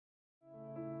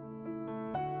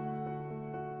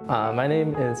My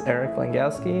name is Eric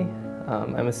Langowski.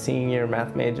 I'm a senior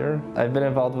math major. I've been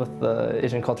involved with the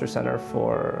Asian Culture Center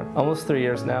for almost 3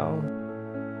 years now.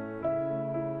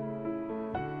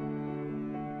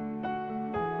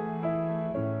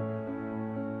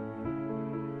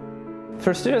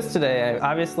 For students today,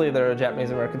 obviously there are Japanese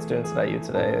American students at IU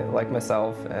today, like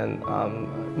myself and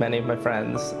many of my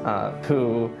friends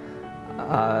who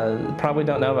probably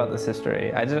don't know about this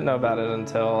history. I didn't know about it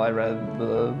until I read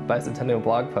the bicentennial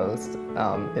blog post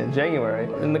in January.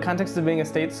 In the context of being a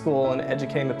state school and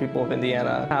educating the people of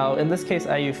Indiana, how in this case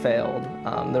IU failed.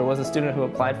 There was a student who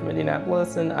applied from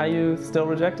Indianapolis and IU still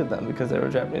rejected them because they were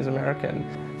Japanese American.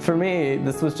 For me,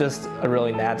 this was just a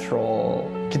really natural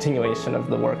continuation of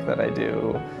the work that I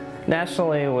do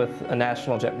nationally with a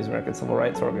national Japanese American civil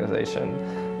rights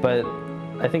organization. But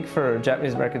I think for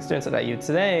Japanese American students at IU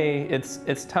today,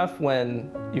 it's tough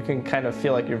when you can kind of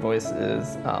feel like your voice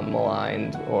is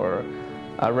maligned or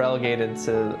relegated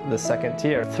to the second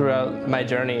tier. Throughout my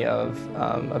journey of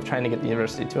trying to get the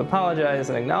university to apologize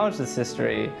and acknowledge this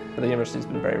history, the university's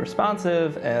been very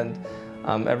responsive and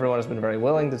everyone has been very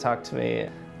willing to talk to me.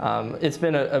 It's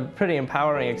been a pretty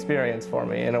empowering experience for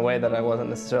me in a way that I wasn't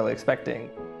necessarily expecting.